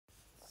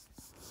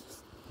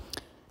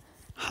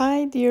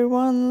Hi, dear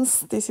ones.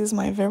 This is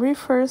my very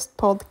first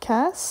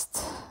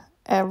podcast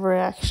ever,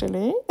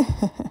 actually.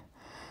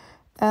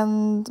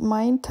 And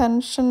my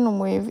intention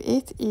with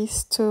it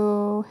is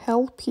to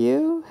help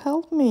you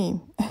help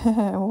me.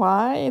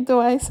 Why do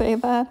I say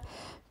that?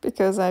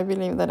 Because I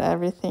believe that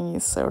everything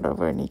is sort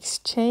of an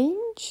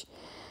exchange.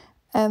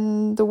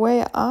 And the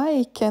way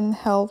I can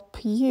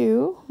help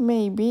you,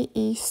 maybe,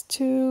 is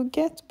to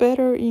get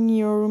better in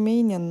your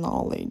Romanian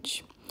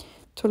knowledge,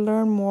 to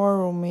learn more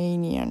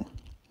Romanian.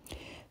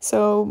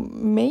 So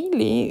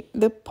mainly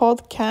the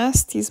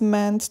podcast is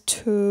meant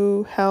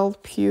to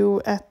help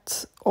you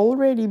at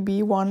already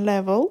B1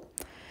 level.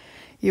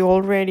 You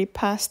already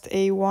passed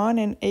A1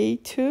 and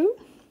A2.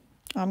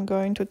 I'm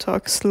going to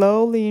talk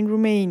slowly in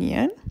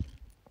Romanian,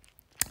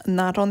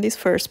 not on this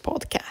first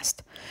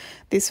podcast.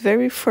 This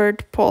very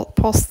first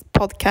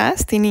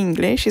podcast in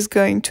English is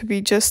going to be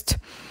just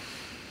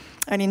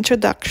an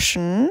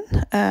introduction.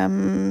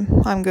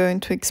 I'm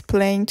going to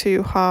explain to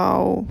you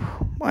how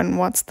and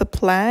what's the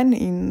plan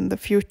in the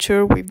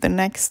future with the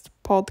next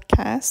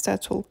podcast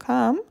that will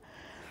come.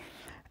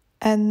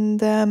 And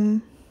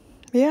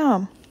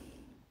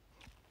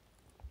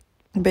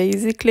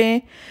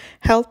basically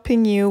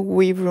helping you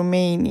with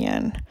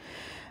Romanian.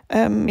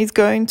 It's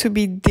going to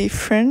be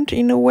different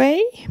in a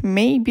way,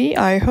 maybe,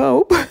 I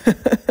hope.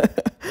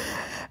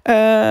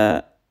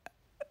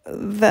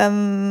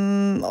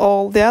 Than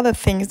all the other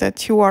things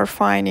that you are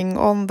finding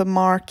on the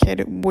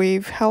market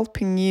with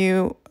helping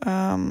you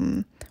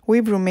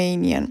with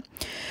Romanian.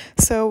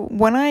 So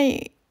when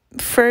I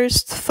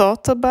first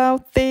thought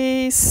about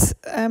this,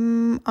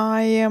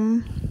 I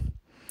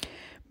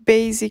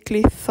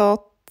basically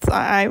thought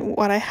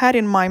what I had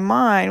in my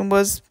mind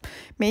was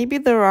maybe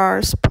there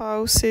are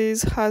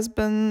spouses,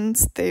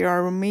 husbands, they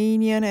are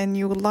Romanian and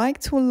you would like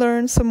to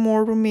learn some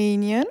more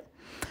Romanian.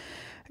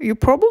 You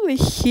probably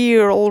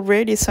hear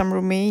already some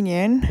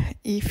Romanian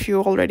if you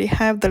already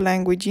have the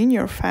language in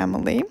your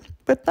family,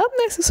 but not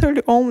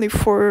necessarily only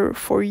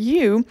for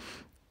you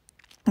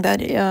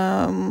that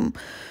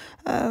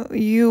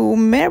you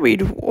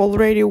married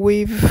already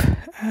with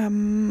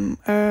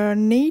a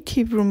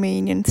native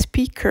Romanian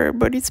speaker,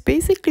 but it's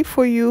basically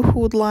for you who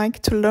would like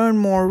to learn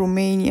more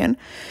Romanian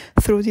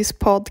through this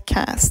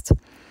podcast.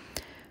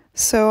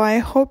 So I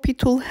hope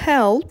it will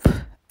help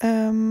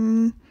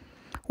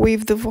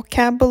with the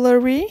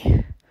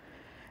vocabulary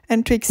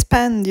and to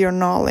expand your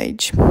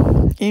knowledge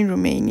in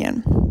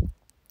Romanian.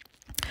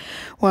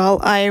 Well,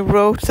 I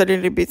wrote a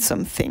little bit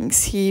some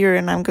things here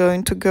and I'm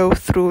going to go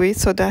through it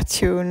so that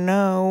you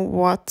know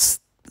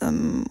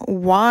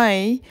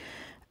why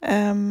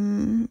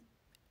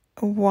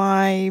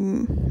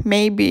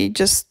maybe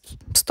just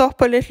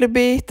stop a little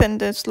bit and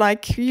just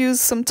like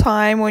use some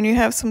time when you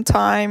have some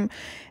time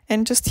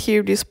and just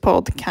hear this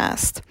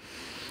podcast.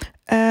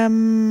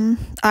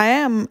 I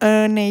am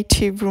a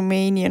native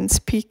Romanian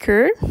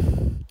speaker,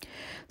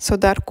 so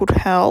that could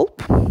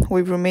help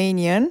with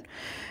Romanian.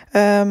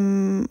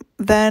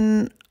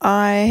 Then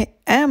I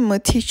am a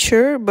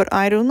teacher, but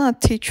I do not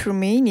teach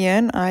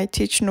Romanian, I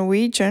teach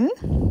Norwegian.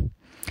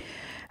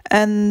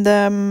 And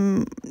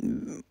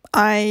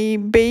I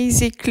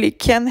basically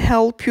can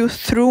help you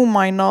through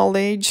my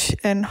knowledge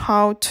and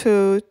how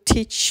to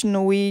teach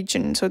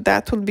Norwegian. So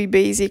that will be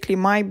basically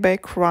my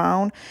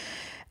background.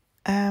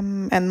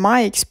 And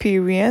my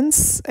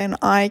experience, and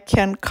I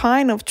can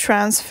kind of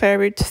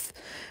transfer it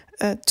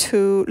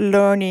to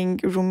learning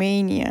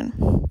Romanian.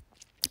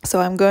 So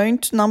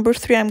number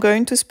 3, I'm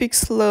going to speak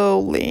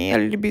slowly, a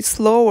little bit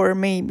slower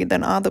maybe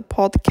than other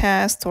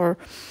podcasts or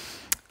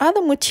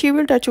other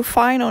material that you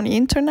find on the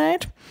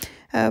internet.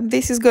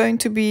 This is going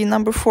to be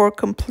number 4,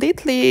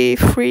 completely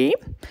free.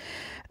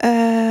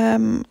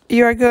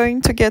 You are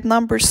going to get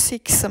number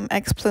 6, some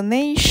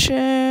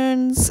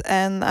explanations,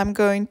 and I'm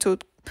going to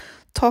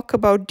talk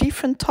about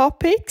different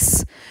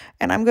topics,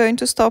 and I'm going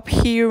to stop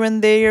here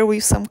and there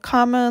with some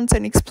comments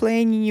and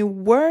explaining you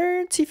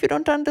words if you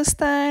don't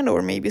understand,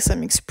 or maybe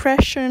some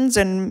expressions,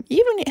 and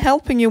even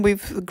helping you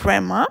with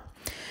grammar.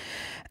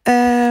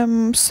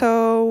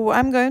 So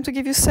I'm going to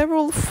give you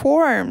several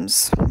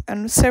forms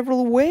and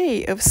several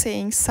ways of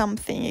saying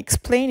something,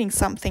 explaining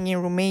something in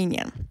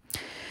Romanian.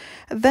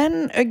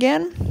 Then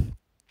again,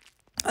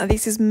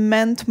 this is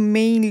meant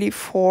mainly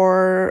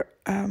for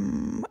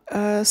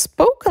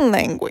spoken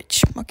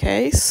language,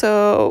 okay?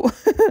 So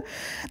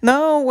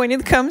now when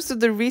it comes to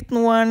the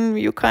written one,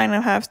 you kind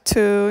of have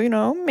to,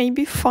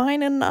 maybe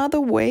find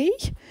another way,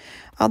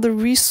 other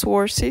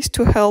resources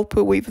to help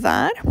you with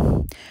that.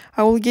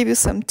 I will give you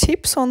some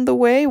tips on the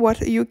way, what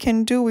you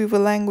can do with a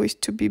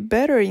language to be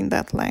better in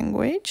that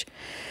language.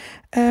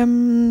 I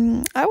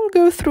will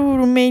go through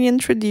Romanian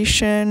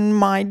tradition,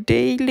 my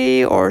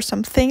daily, or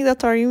some things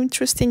that are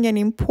interesting and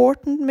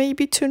important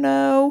maybe to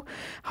know,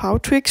 how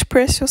to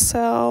express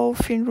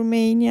yourself in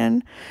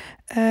Romanian.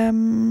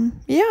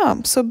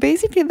 So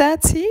basically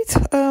that's it.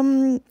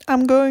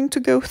 I'm going to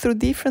go through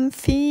different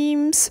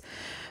themes,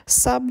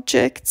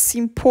 subjects,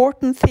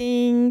 important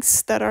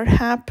things that are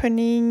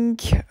happening,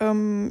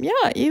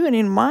 even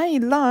in my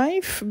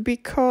life,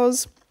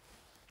 because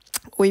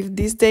with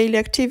these daily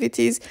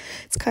activities.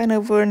 It's kind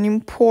of an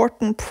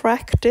important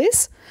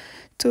practice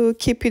to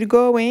keep it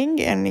going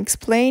and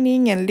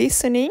explaining and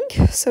listening.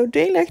 So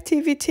daily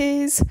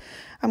activities,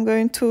 I'm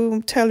going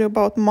to tell you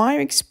about my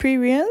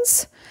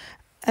experience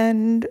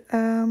and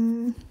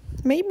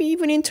maybe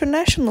even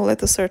international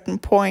at a certain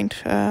point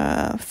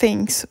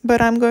things.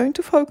 But I'm going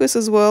to focus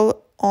as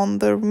well on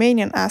the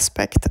Romanian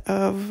aspect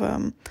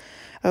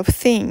of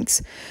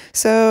things.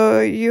 So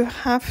you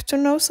have to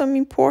know some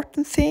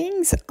important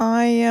things.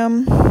 I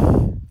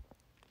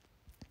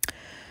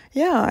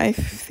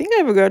think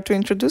I forgot to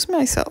introduce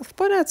myself,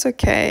 but that's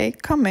okay.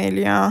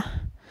 Camelia.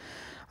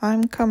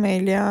 I'm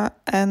Camelia,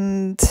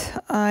 and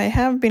I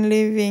have been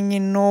living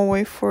in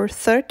Norway for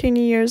 13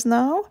 years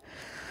now.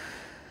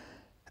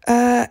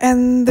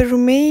 And the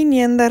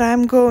Romanian that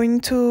I'm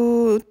going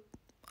to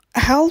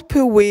help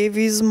you with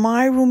is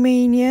my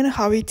Romanian,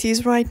 how it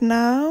is right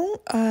now.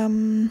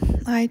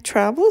 I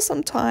travel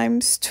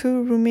sometimes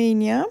to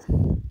Romania.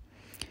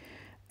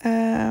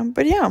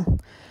 But yeah.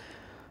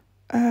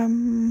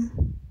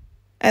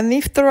 And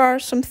if there are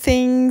some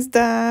things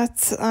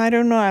that I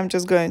don't know, I'm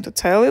just going to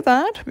tell you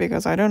that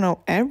because I don't know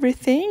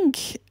everything.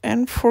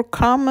 And for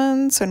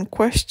comments and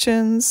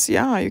questions,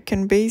 you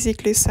can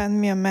basically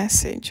send me a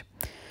message.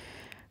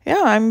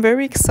 I'm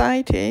very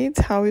excited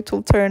how it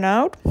will turn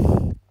out.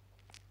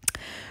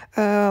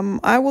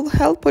 I will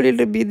help a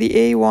little bit the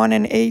A1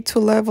 and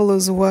A2 level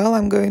as well.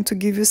 I'm going to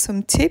give you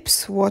some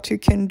tips, what you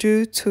can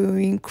do to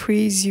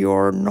increase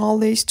your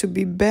knowledge to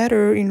be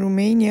better in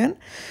Romanian.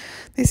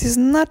 This is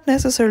not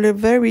necessarily a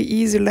very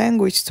easy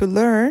language to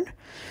learn.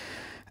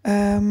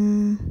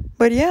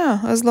 But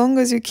as long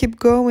as you keep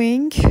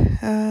going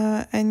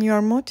and you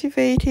are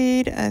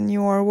motivated and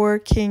you are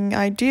working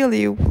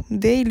ideally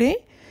daily,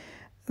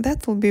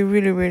 that will be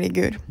really, really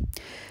good.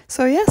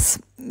 So yes,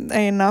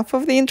 enough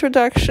of the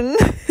introduction.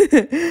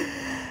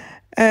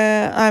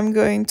 I'm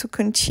going to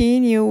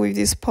continue with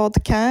this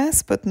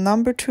podcast, but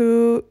number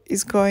 2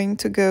 is going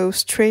to go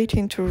straight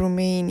into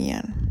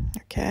Romanian,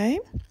 okay?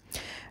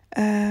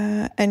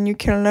 And you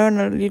can learn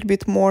a little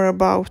bit more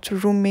about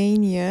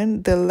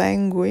Romanian, the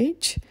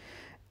language,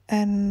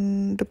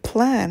 and the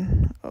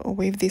plan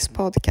with this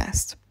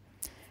podcast.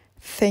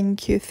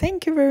 Thank you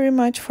very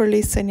much for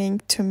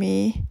listening to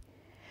me.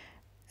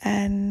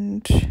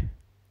 And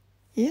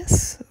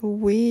yes,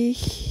 we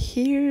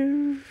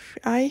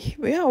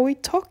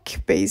talk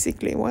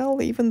basically.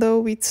 Well, even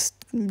though it's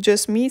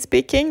just me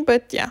speaking,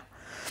 but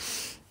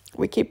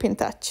we keep in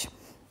touch.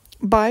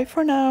 Bye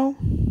for now.